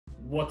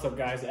What's up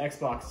guys,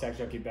 Xbox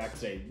TechJunky back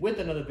today with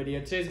another video.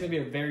 Today's going to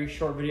be a very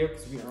short video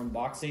because we are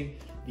unboxing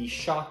the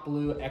Shock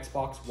Blue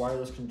Xbox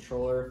wireless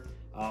controller.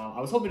 I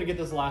was hoping to get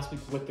this last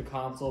week with the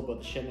console, but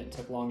the shipment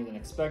took longer than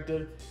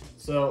expected.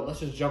 So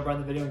let's just jump right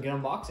in the video and get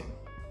unboxing.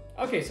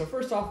 Okay, so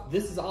first off,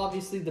 this is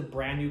obviously the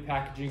brand new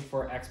packaging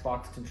for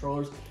Xbox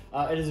controllers.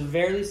 It is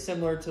very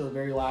similar to the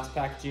very last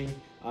packaging.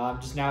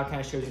 Just now it kind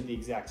of shows you the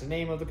exact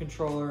name of the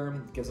controller,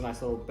 gives a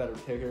nice little better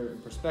picture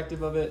and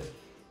perspective of it.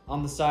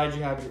 On the side,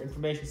 you have your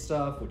information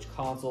stuff, which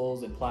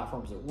consoles and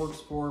platforms it works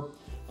for.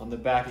 On the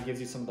back, it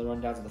gives you some of the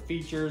rundowns of the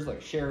features, like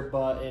share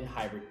button,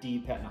 hybrid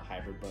D-pad, not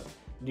hybrid, but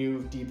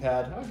new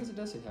D-pad. Oh, I guess it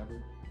does say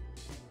hybrid.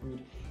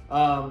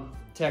 Weird.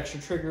 Texture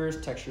triggers,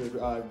 texture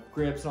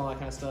grips, and all that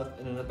kind of stuff.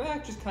 And then the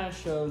back just kind of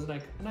shows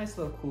like a nice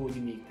little cool,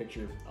 unique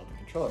picture of the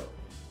controller.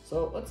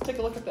 So let's take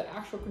a look at the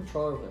actual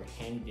controller with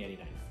their handy dandy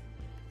knife.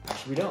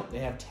 Actually, we don't. They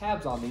have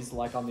tabs on these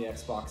like on the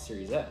Xbox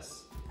Series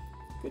S.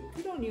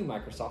 Good on you,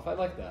 Microsoft. I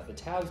like that. The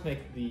tabs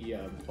make the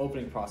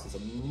opening process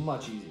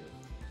much easier.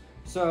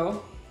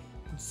 So,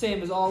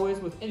 same as always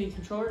with any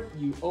controller,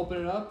 you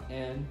open it up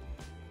and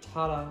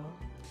ta-da!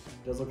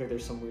 It does look like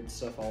there's some weird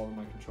stuff all over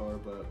my controller,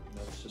 but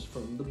that's just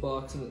from the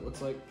box and it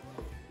looks like.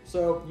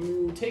 So,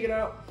 you take it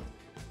out.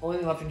 Only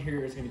thing left in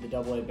here is going to be the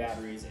AA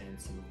batteries and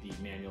some of the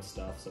manual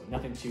stuff, so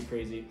nothing too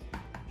crazy.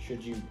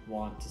 Should you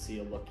want to see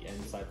a look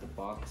inside the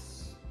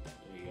box,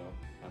 there you go,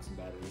 have some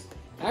batteries.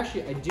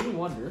 Actually, I do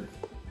wonder,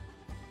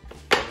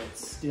 it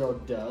still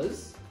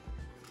does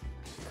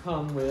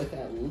come with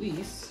at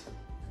least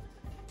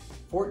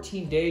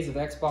 14 days of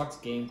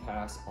Xbox Game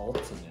Pass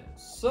Ultimate.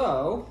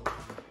 So,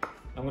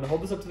 I'm gonna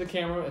hold this up to the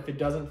camera. If it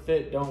doesn't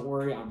fit, don't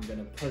worry, I'm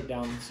gonna put it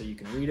down so you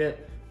can read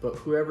it. But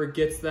whoever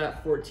gets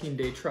that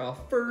 14-day trial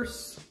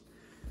first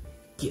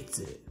gets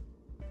it.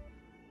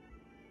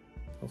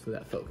 Hopefully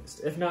that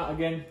focused. If not,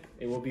 again,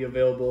 it will be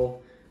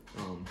available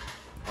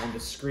on the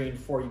screen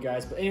for you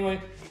guys. But anyway,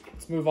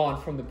 let's move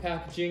on from the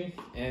packaging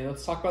and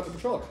let's talk about the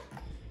controller.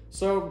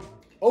 So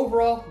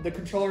overall, the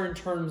controller in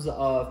terms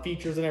of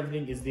features and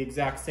everything is the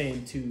exact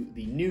same to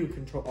the new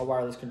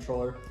wireless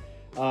controller,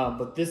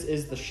 but this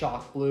is the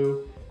Shock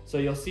Blue. So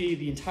you'll see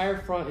the entire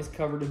front is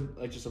covered in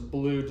like just a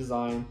blue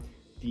design.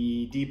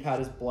 The D-pad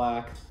is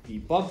black. The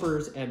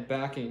bumpers and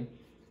backing,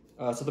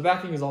 so the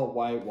backing is all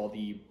white while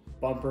the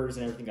bumpers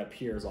and everything up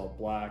here is all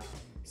black.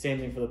 Same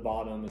thing for the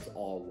bottom, it's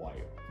all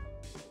white.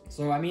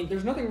 So, I mean,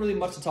 there's nothing really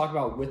much to talk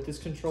about with this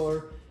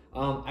controller.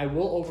 I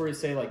will overly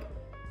say, like,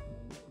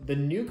 the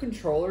new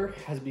controller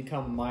has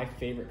become my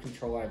favorite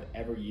controller I've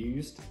ever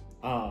used,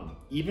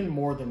 even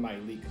more than my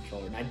Elite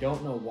controller, and I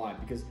don't know why,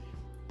 because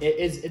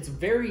it's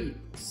very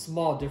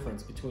small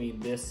difference between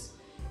this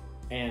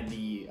and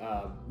the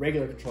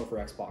regular controller for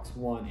Xbox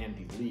One and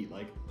the Elite.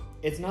 Like,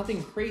 it's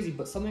nothing crazy,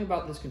 but something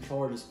about this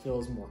controller just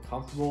feels more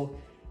comfortable,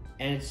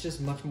 and it's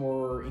just much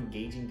more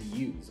engaging to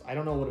use. I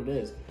don't know what it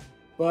is,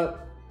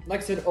 but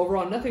like I said,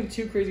 overall, nothing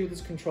too crazy with this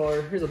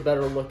controller. Here's a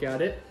better look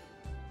at it.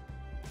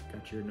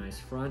 Got your nice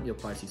front. You'll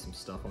probably see some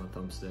stuff on the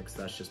thumbsticks.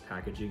 That's just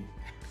packaging.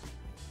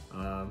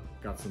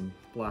 Got some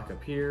black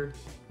up here,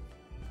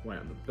 white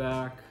on the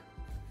back,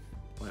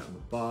 white on the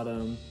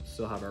bottom.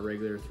 Still have our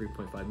regular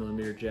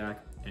 3.5mm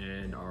jack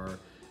and our,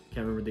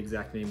 can't remember the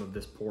exact name of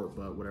this port,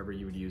 but whatever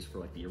you would use for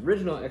like the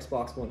original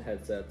Xbox One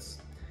headsets.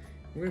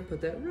 We're gonna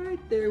put that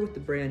right there with the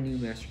brand new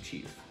Master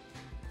Chief.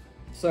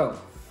 So,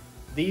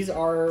 these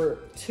are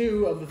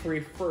two of the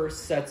three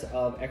first sets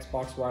of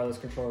Xbox wireless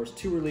controllers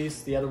to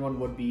release. The other one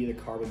would be the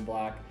carbon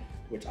black,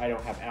 which I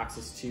don't have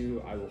access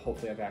to. I will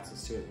hopefully have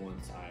access to it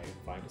once I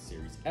find a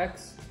Series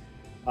X.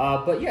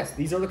 But yes,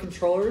 these are the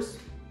controllers.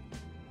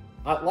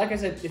 Like I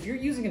said, if you're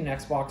using an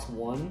Xbox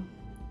One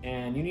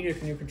and you need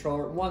a new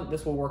controller, one,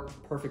 this will work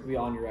perfectly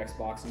on your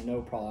Xbox,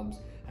 no problems.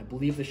 I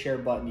believe the share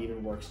button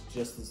even works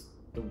just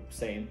the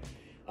same.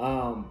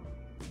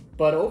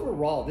 But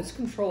overall, this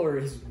controller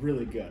is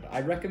really good.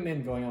 I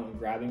recommend going out and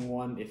grabbing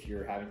one if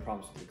you're having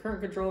problems with your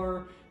current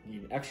controller, you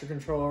need an extra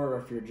controller,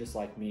 or if you're just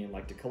like me and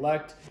like to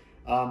collect.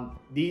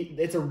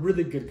 It's a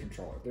really good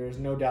controller. There's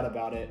no doubt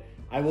about it.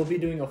 I will be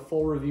doing a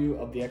full review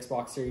of the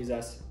Xbox Series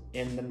S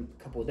in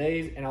a couple of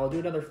days, and I'll do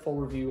another full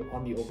review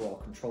on the overall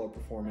controller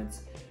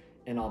performance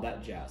and all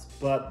that jazz.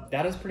 But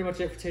that is pretty much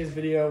it for today's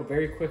video.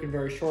 Very quick and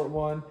very short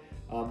one.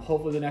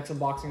 Hopefully the next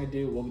unboxing I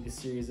do will be the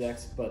Series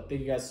X. But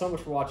thank you guys so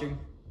much for watching.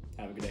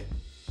 Have a good day.